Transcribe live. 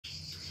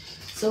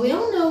So we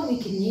all know we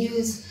can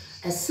use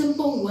a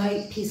simple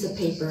white piece of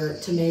paper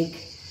to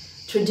make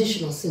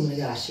traditional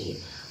Suminagashi.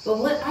 But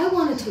what I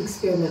wanted to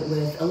experiment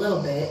with a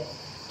little bit,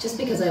 just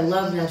because I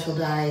love natural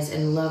dyes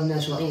and love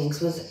natural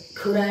inks, was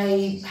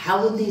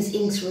how would these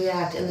inks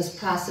react and this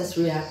process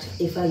react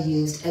if I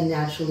used a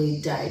naturally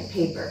dyed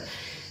paper?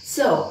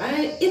 So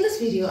in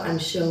this video, I'm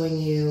showing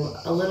you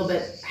a little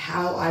bit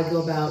how I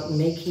go about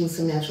making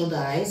some natural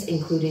dyes,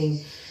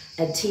 including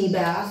a tea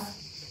bath,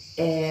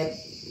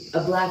 a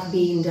black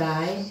bean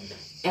dye,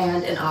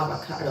 and an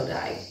avocado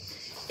dye.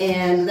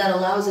 And that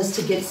allows us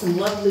to get some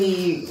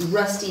lovely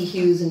rusty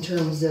hues in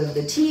terms of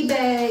the tea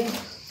bag,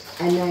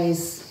 a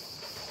nice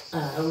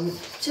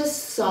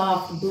just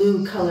soft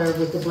blue color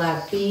with the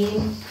black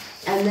bean,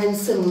 and then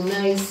some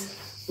nice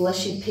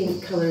blushy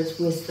pink colors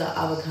with the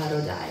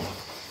avocado dye.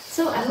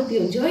 So I hope you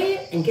enjoy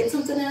it and get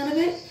something out of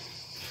it,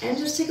 and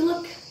just take a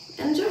look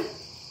and enjoy.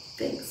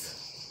 Thanks.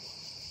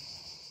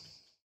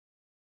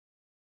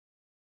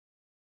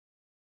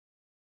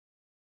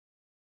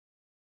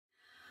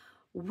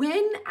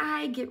 When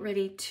I get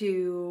ready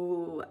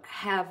to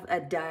have a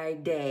dye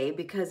day,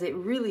 because it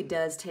really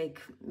does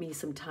take me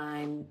some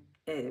time,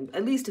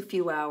 at least a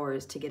few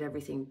hours to get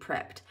everything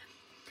prepped,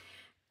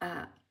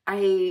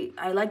 I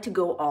like to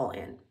go all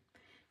in.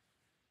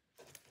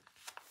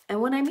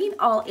 And when I mean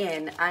all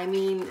in, I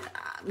mean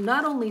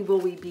not only will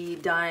we be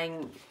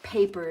dyeing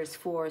papers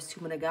for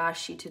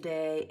Suminagashi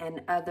today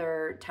and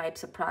other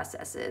types of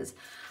processes,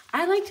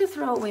 I like to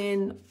throw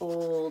in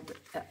old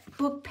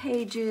book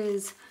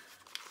pages,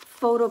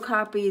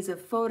 photocopies of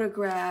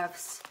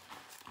photographs,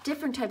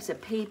 different types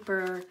of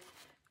paper,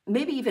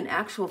 maybe even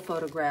actual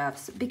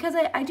photographs, because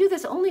I do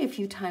this only a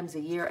few times a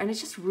year, and it's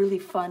just really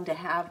fun to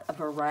have a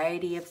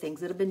variety of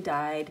things that have been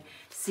dyed,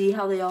 see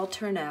how they all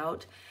turn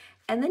out,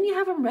 and then you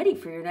have them ready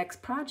for your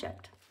next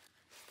project.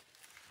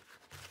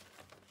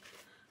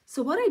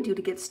 So what I do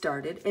to get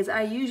started is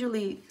I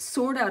usually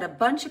sort out a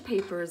bunch of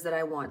papers that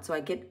I want. So I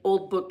get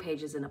old book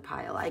pages in a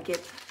pile. I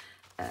get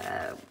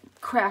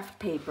craft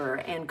paper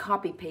and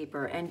copy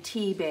paper and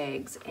tea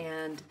bags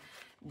and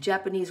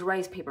Japanese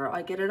rice paper.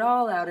 I get it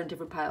all out in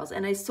different piles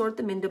and I sort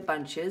them into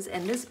bunches,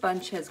 and this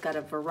bunch has got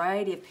a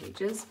variety of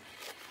pages,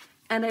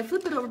 and I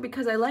flip it over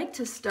because I like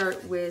to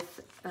start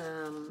with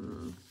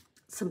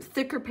some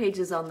thicker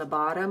pages on the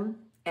bottom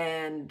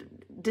and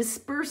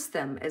disperse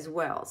them as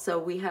well. So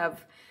we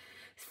have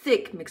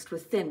thick mixed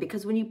with thin,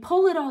 because when you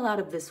pull it all out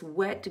of this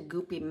wet,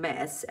 goopy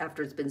mess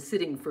after it's been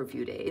sitting for a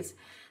few days,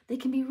 they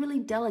can be really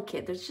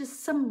delicate. There's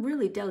just some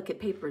really delicate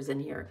papers in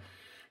here.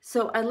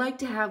 So I like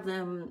to have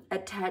them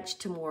attached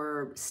to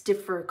more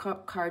stiffer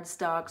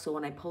cardstock, so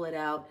when I pull it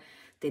out,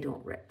 they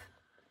don't rip.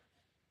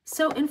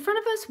 So in front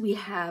of us, we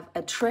have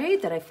a tray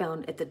that I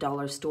found at the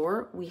dollar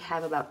store. We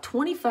have about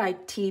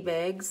 25 tea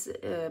bags,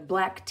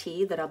 black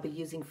tea, that I'll be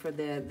using for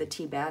the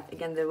tea bath.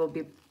 Again, there will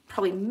be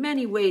probably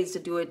many ways to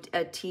do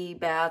a tea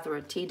bath or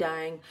a tea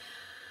dyeing.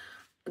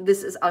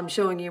 I'm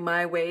showing you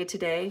my way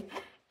today.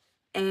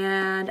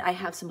 And I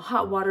have some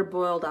hot water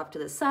boiled off to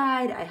the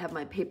side. I have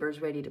my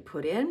papers ready to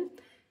put in.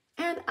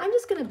 And I'm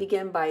just gonna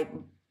begin by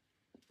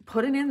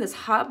putting in this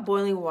hot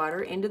boiling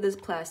water into this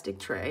plastic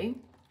tray.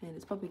 And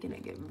it's probably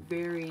gonna get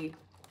very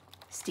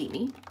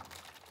steamy.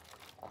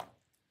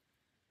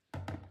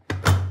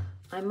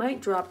 I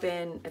might drop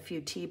in a few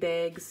tea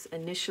bags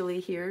initially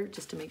here,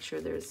 just to make sure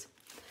there's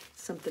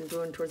something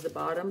brewing towards the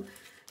bottom.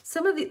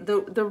 Some of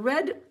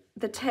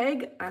the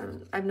tag,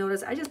 I've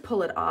noticed, I just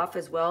pull it off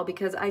as well,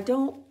 because I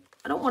don't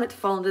want it to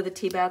fall into the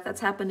tea bath.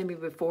 That's happened to me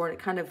before, and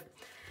it kind of,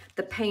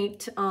 the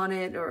paint on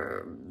it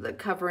or the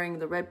covering,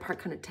 the red part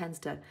kind of tends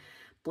to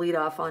bleed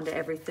off onto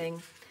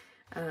everything.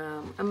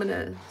 I'm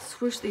gonna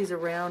swoosh these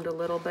around a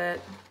little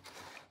bit,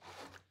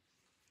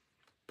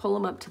 pull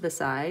them up to the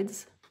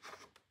sides,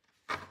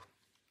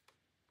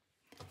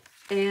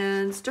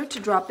 and start to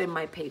drop in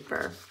my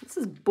paper. This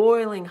is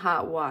boiling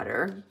hot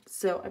water,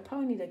 so I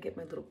probably need to get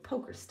my little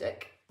poker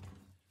stick.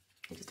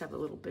 I just have a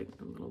little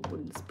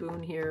wooden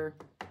spoon here.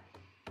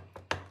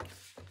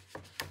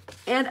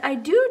 And I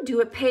do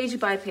it page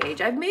by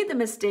page. I've made the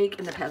mistake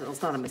in the past. Well,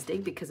 it's not a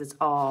mistake because it's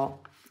all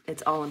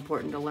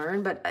important to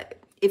learn, but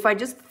if I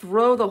just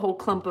throw the whole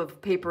clump of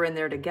paper in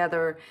there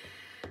together,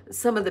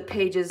 some of the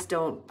pages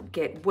don't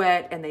get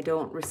wet and they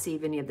don't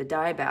receive any of the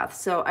dye bath.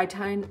 So I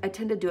tend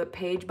to do it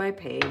page by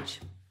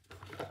page,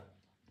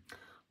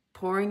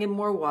 pouring in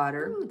more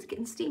water. Ooh, it's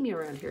getting steamy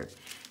around here.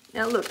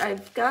 Now look,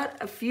 I've got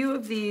a few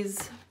of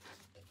these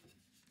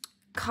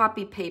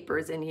copy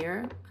papers in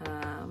here.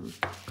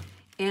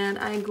 And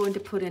I'm going to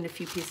put in a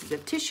few pieces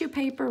of tissue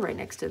paper right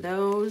next to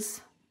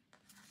those.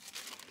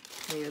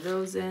 Layer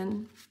those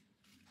in.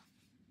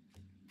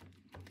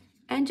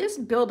 And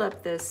just build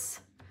up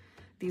these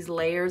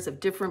layers of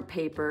different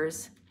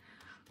papers,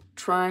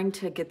 trying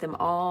to get them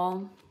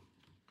all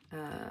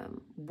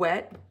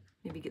wet.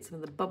 Maybe get some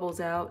of the bubbles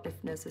out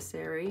if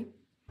necessary.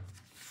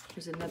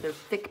 Here's another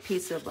thick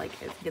piece of, like,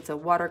 I think it's a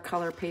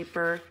watercolor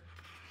paper.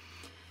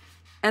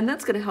 And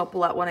that's going to help a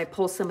lot when I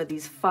pull some of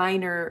these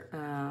finer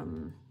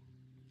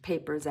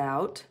papers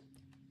out.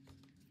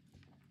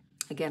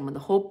 Again, when the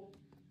whole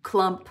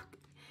clump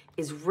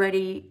is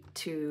ready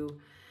to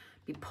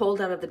be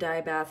pulled out of the dye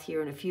bath here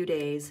in a few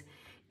days.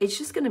 It's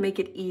just gonna make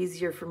it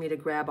easier for me to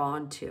grab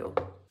onto.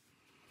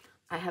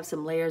 I have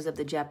some layers of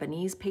the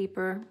Japanese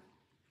paper,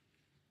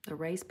 the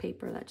rice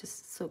paper that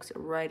just soaks it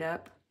right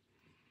up.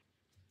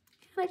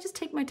 And I just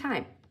take my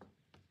time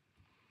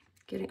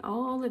getting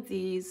all of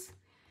these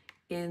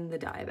in the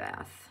dye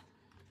bath.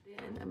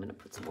 And I'm gonna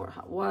put some more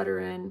hot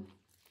water in.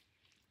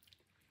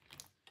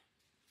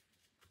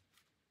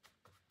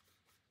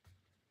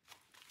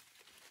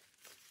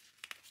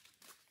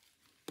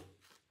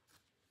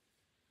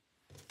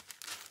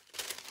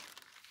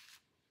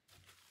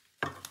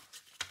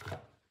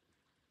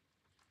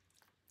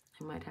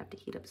 I might have to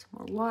heat up some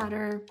more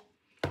water.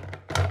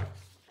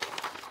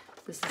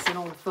 This is an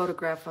old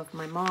photograph of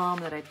my mom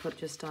that I put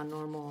just on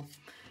normal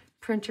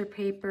printer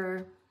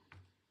paper.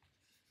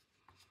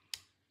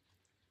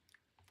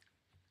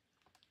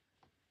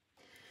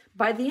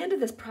 By the end of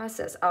this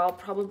process, I'll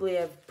probably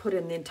have put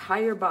in the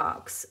entire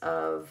box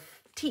of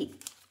tea,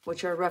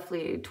 which are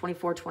roughly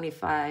 24,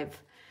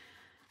 25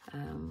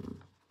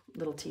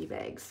 little tea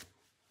bags.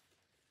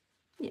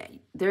 Yeah,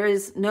 there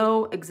is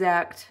no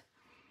exact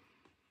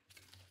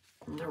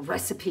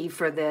recipe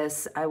for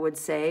this, I would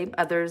say.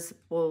 Others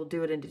will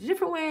do it in a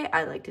different way.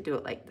 I like to do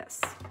it like this.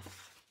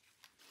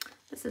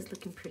 This is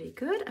looking pretty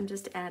good. I'm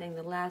just adding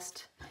the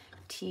last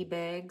tea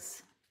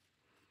bags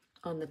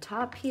on the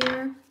top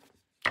here.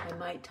 I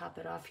might top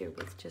it off here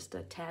with just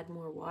a tad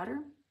more water.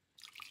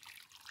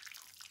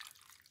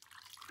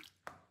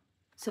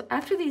 So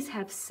after these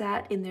have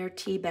sat in their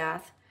tea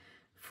bath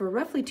for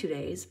roughly 2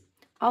 days,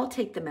 I'll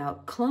take them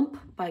out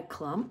clump by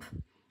clump,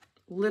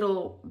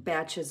 little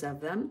batches of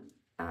them,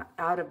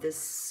 out of this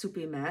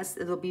soupy mess.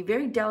 It'll be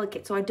very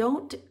delicate, so I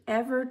don't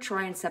ever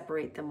try and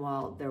separate them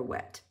while they're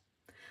wet.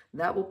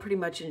 That will pretty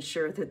much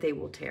ensure that they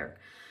will tear.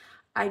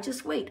 I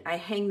just wait. I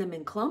hang them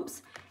in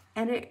clumps,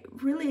 and it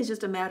really is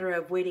just a matter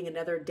of waiting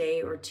another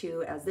day or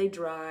two as they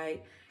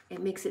dry.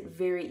 It makes it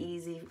very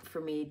easy for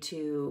me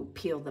to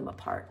peel them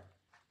apart.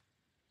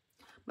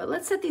 But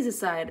let's set these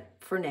aside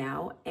for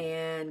now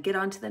and get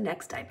on to the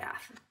next dye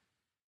bath.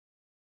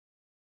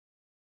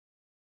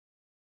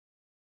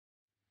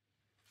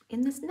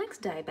 In this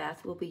next dye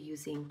bath, we'll be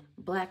using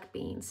black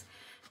beans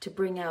to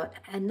bring out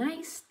a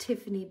nice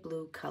Tiffany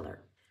blue color.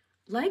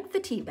 Like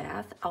the tea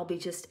bath, I'll be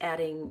just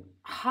adding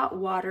hot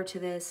water to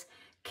this,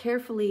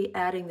 carefully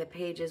adding the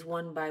pages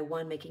one by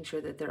one, making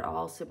sure that they're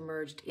all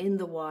submerged in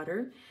the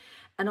water.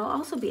 And I'll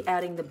also be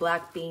adding the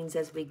black beans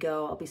as we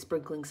go. I'll be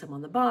sprinkling some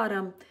on the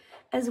bottom,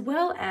 as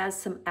well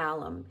as some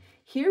alum.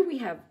 Here we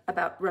have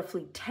about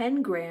roughly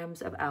 10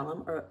 grams of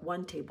alum, or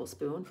 1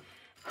 tablespoon.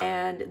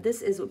 And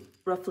this is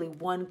roughly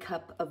 1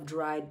 cup of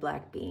dried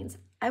black beans.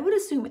 I would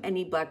assume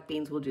any black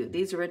beans will do.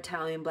 These are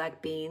Italian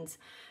black beans.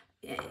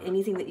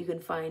 Anything that you can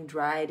find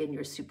dried in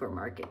your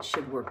supermarket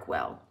should work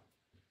well.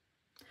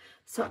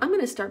 So I'm going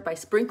to start by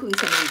sprinkling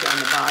some of these on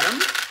the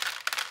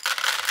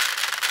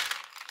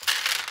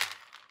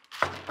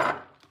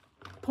bottom.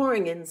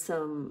 Pouring in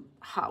some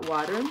hot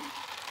water.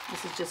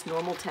 This is just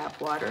normal tap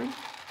water.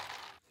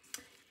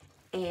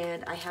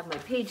 And I have my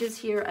pages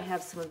here. I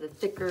have some of the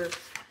thicker,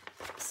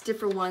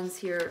 stiffer ones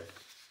here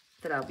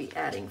that I'll be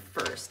adding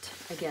first.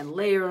 Again,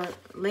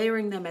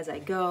 layering them as I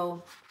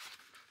go,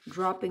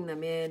 dropping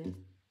them in,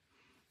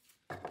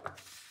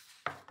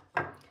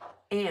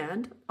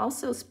 and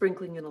also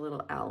sprinkling in a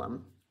little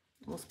alum.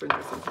 We'll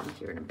sprinkle some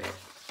here in a bit.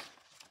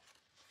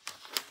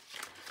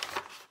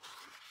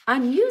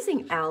 I'm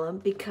using alum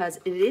because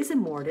it is a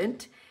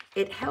mordant.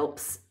 It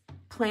helps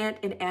plant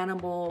and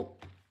animal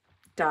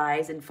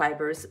dyes and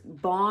fibers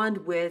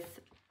bond with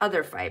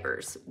other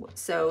fibers.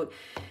 So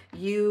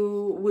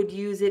you would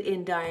use it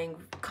in dyeing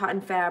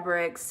cotton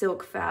fabrics,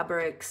 silk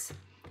fabrics,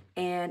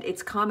 and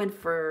it's common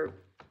for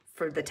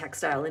the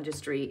textile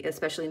industry,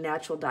 especially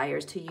natural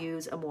dyers, to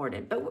use a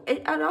mordant. But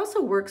it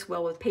also works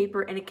well with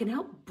paper, and it can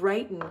help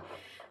brighten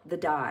the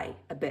dye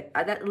a bit.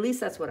 At least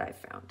that's what I've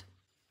found.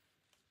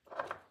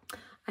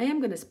 I am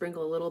going to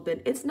sprinkle a little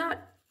bit. It's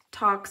not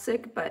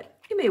toxic, but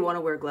you may want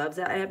to wear gloves.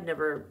 I have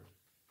never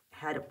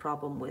had a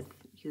problem with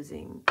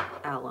using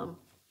alum.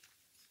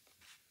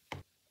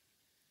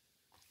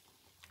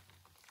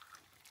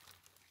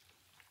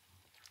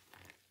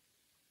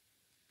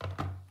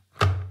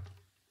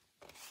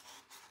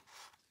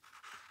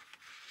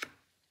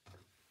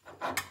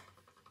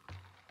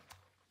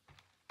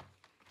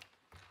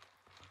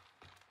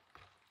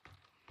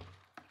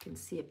 You can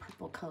see a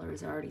purple color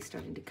is already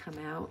starting to come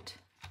out.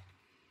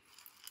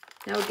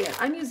 Now again,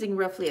 I'm using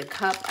roughly a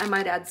cup. I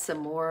might add some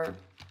more.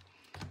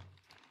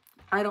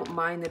 I don't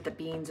mind that the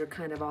beans are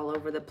kind of all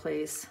over the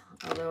place,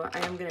 although I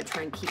am going to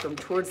try and keep them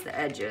towards the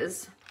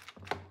edges.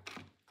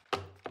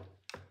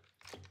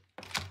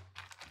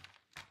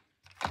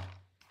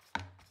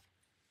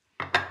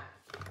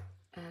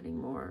 Adding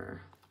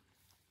more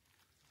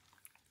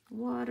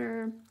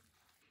water.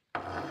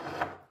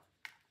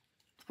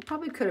 I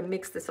probably could have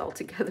mixed this all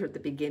together at the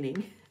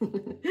beginning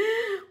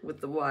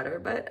with the water,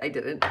 but I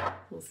didn't.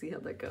 We'll see how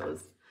that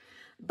goes.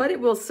 but it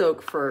will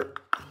soak for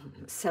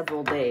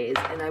several days,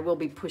 and I will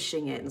be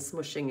pushing it and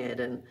smushing it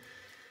and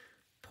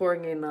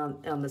pouring it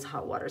on this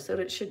hot water, so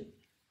that it should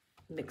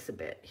mix a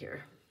bit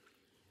here.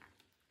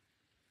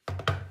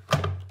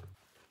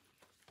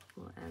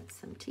 We'll add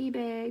some tea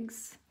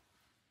bags.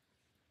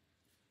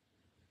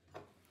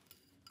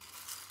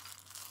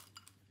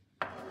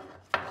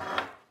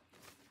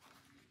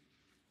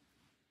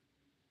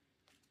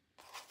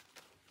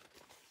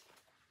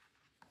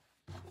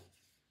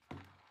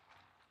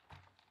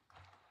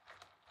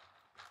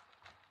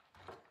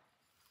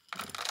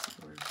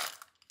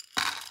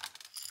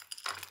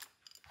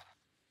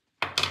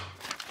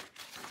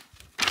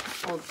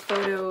 Old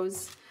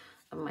photos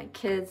of my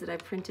kids that I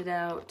printed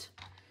out.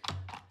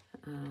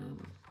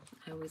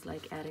 I always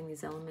like adding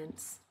these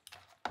elements.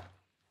 I'm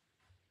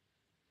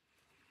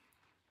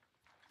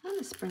going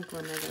to sprinkle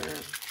another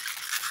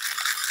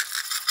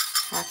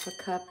half a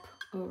cup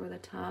over the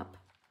top.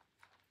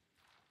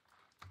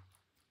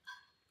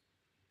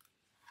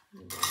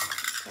 Maybe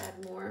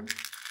add more.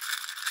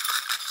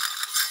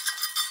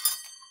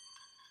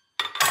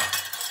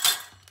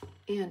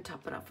 And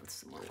top it off with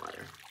some more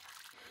water.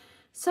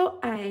 So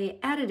I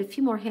added a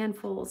few more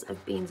handfuls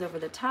of beans over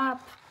the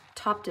top,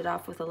 topped it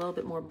off with a little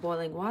bit more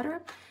boiling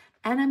water,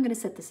 and I'm going to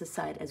set this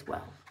aside as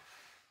well.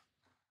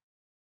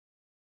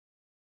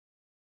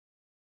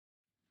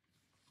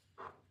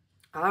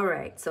 All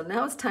right, so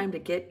now it's time to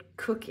get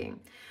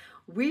cooking.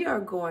 We are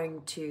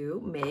going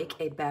to make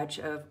a batch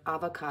of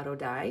avocado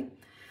dye.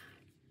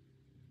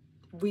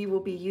 We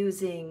will be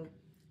using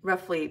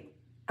roughly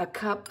a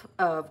cup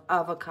of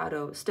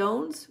avocado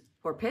stones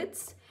or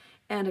pits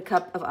and a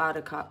cup of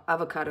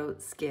avocado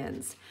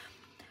skins.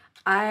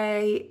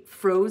 I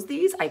froze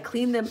these. I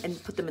cleaned them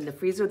and put them in the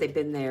freezer. They've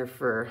been there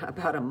for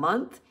about a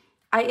month.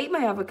 I ate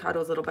my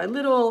avocados little by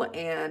little,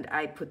 and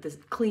I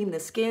cleaned the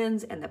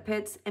skins and the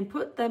pits and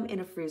put them in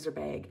a freezer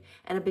bag.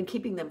 And I've been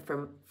keeping them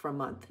for a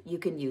month. You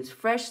can use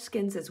fresh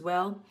skins as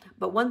well,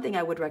 but one thing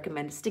I would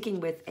recommend is sticking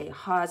with a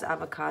Haas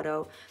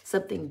avocado,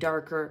 something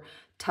darker,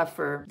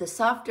 tougher. The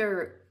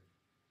softer,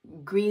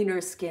 greener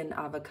skin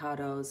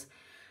avocados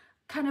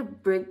kind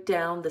of break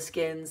down, the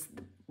skins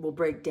will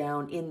break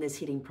down in this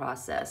heating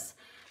process.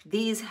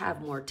 These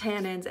have more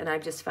tannins, and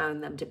I've just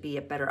found them to be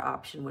a better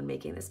option when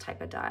making this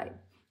type of dye.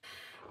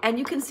 And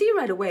you can see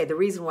right away the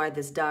reason why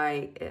this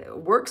dye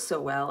works so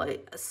well.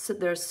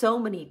 There's so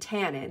many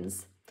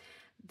tannins,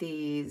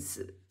 these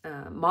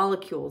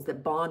molecules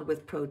that bond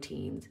with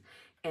proteins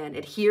and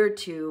adhere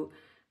to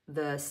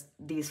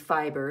these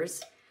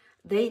fibers.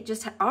 They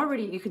just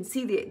already, you can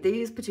see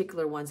these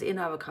particular ones in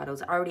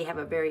avocados already have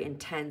a very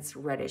intense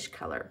reddish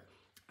color.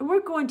 And we're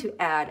going to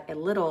add a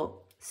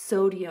little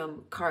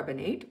sodium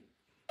carbonate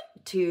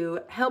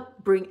to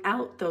help bring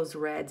out those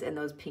reds and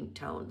those pink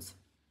tones.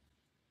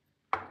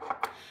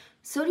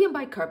 Sodium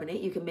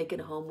bicarbonate, you can make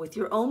at home with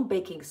your own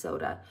baking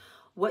soda.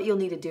 What you'll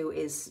need to do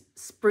is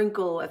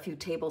sprinkle a few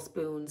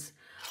tablespoons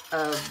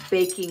of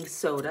baking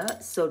soda,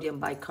 sodium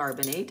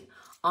bicarbonate,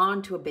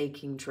 onto a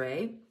baking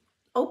tray.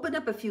 Open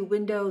up a few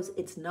windows.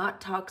 It's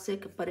not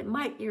toxic, but it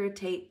might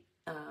irritate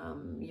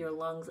your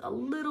lungs a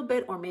little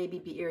bit, or maybe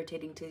be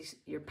irritating to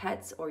your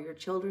pets or your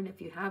children if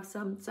you have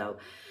some. So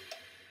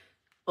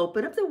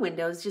open up the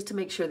windows just to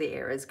make sure the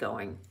air is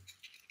going.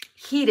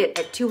 Heat it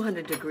at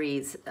 200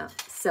 degrees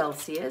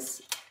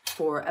Celsius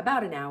for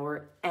about an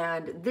hour,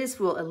 and this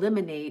will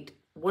eliminate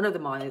one of the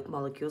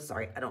molecules.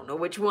 Sorry, I don't know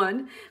which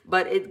one,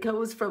 but it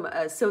goes from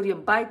a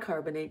sodium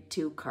bicarbonate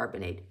to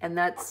carbonate, and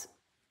that's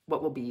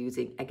what we'll be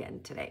using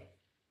again today.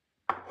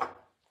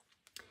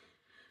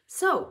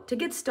 So to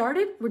get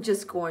started, we're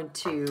just going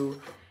to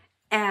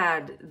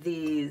add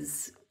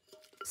these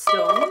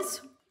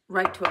stones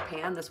right to a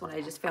pan. This one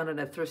I just found in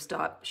a thrift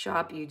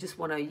shop. You just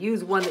want to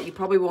use one that you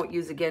probably won't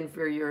use again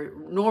for your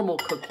normal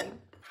cooking.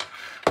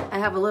 I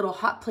have a little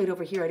hot plate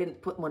over here. I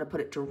didn't want to put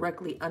it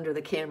directly under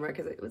the camera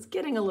because it was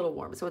getting a little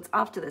warm, so it's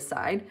off to the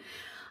side.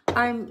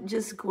 I'm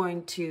just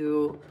going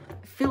to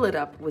fill it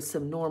up with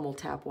some normal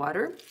tap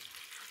water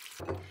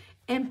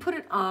and put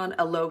it on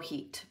a low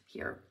heat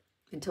here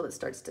until it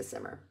starts to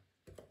simmer.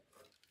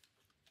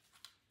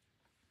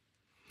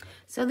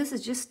 So this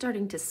is just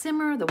starting to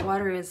simmer. The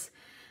water is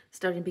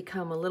starting to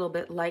become a little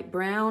bit light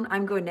brown.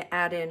 I'm going to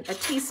add in a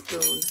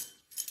teaspoon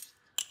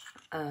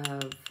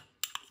of,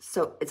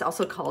 so it's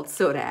also called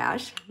soda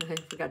ash. I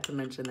forgot to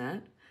mention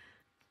that.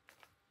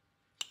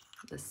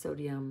 The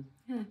sodium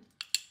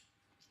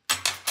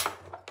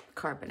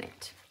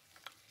carbonate.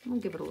 We'll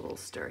give it a little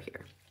stir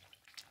here.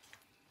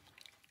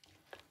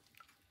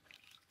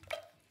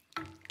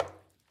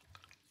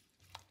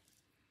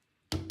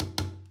 And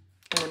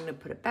I'm going to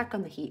put it back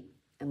on the heat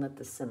and let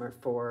this simmer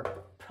for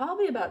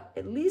probably about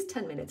at least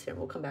 10 minutes here.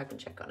 We'll come back and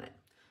check on it.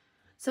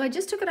 So I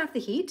just took it off the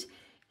heat.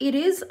 It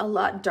is a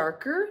lot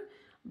darker,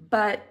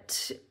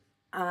 but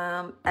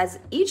as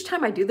each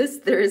time I do this,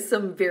 there is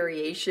some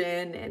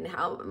variation in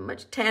how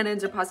much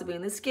tannins are possibly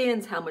in the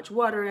skins, how much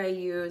water I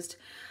used.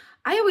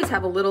 I always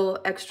have a little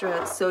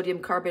extra sodium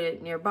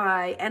carbonate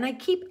nearby, and I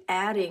keep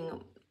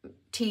adding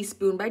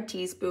teaspoon by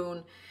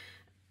teaspoon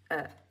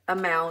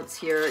amounts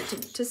here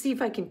to see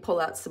if I can pull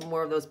out some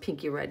more of those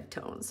pinky red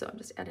tones. So I'm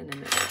just adding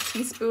another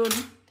teaspoon.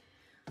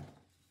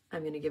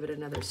 I'm going to give it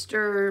another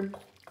stir.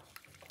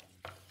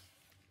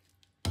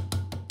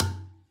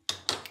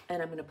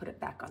 And I'm going to put it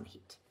back on the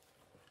heat.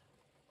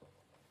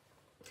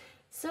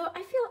 So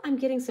I feel I'm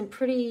getting some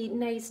pretty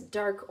nice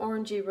dark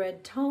orangey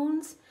red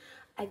tones.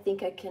 I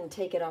think I can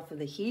take it off of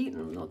the heat,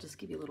 and I'll just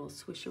give you a little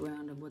swish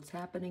around of what's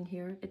happening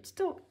here. It's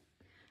still,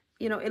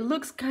 you know, it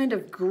looks kind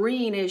of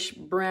greenish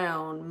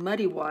brown,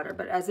 muddy water,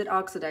 but as it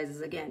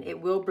oxidizes again, it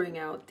will bring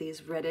out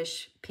these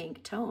reddish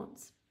pink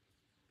tones.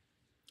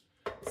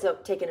 So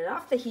taking it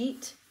off the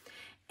heat,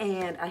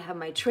 and I have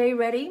my tray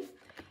ready,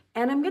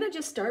 and I'm gonna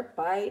just start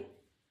by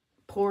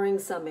pouring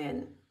some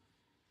in,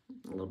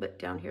 a little bit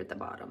down here at the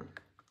bottom.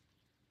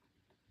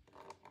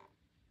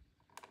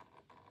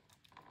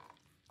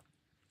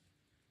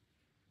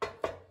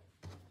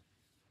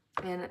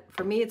 And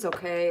for me, it's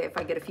okay if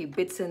I get a few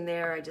bits in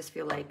there. I just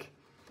feel like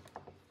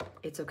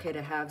it's okay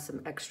to have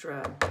some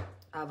extra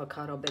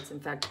avocado bits.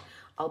 In fact,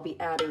 I'll be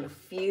adding a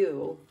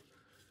few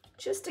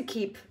just to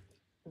keep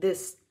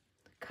this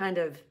kind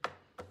of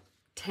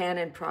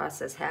tannin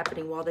process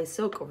happening while they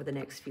soak over the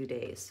next few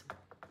days.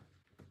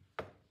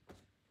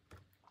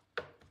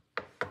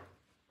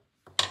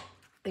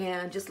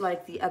 And just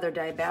like the other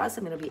dye baths,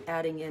 I'm going to be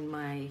adding in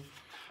my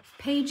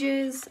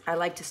pages. I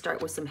like to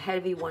start with some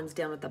heavy ones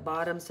down at the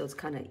bottom so it's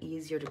kind of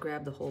easier to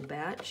grab the whole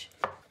batch.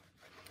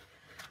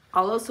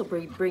 I'll also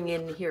bring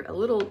in here a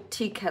little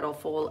tea kettle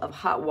full of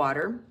hot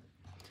water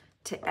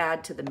to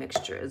add to the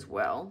mixture as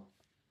well.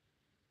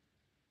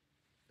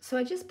 So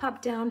I just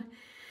popped down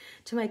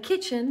to my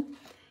kitchen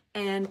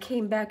and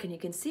came back, and you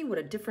can see what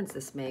a difference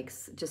this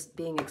makes, just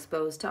being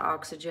exposed to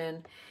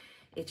oxygen.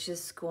 It's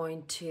just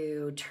going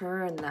to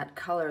turn that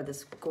color,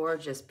 this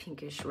gorgeous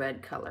pinkish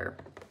red color.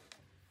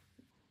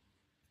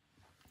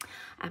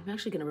 I'm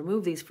actually going to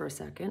remove these for a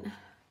second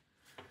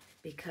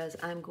because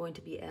I'm going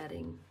to be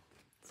adding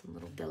some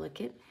little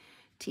delicate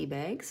tea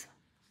bags.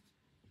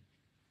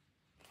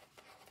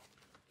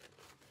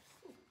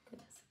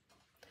 Goodness.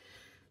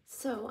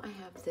 So I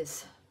have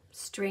this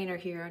strainer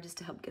here just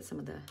to help get some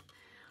of the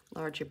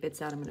larger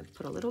bits out. I'm going to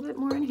put a little bit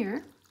more in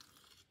here.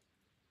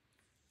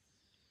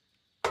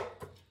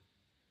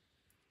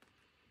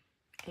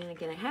 And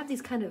again, I have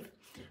these kind of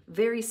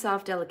very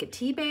soft, delicate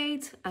tea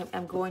bags.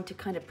 I'm going to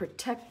kind of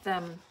protect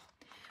them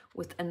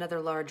with another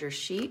larger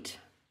sheet,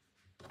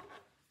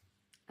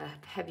 a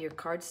heavier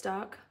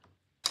cardstock.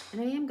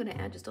 And I am going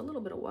to add just a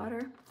little bit of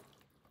water.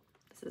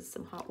 This is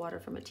some hot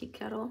water from a tea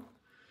kettle.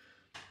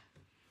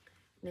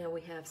 Now we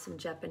have some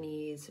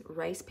Japanese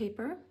rice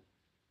paper.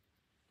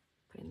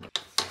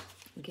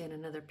 Again,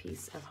 another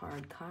piece of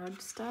hard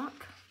cardstock.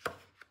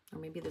 Or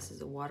maybe this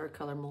is a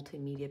watercolor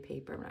multimedia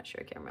paper. I'm not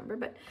sure, I can't remember,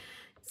 but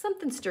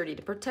something sturdy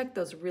to protect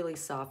those really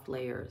soft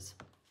layers.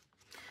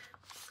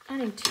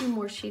 Adding two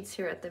more sheets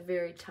here at the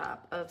very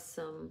top of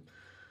some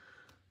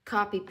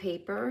copy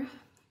paper.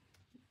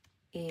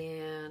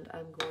 And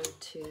I'm going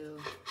to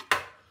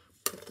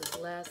put this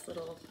last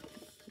little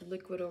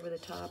liquid over the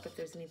top if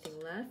there's anything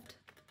left.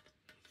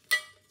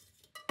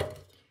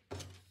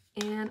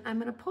 And I'm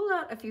going to pull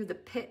out a few of the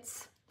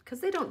pits because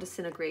they don't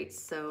disintegrate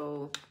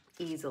so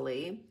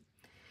easily.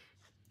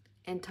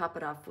 And top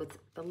it off with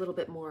a little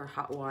bit more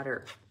hot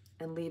water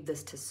and leave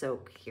this to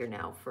soak here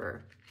now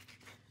for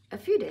a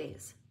few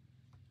days.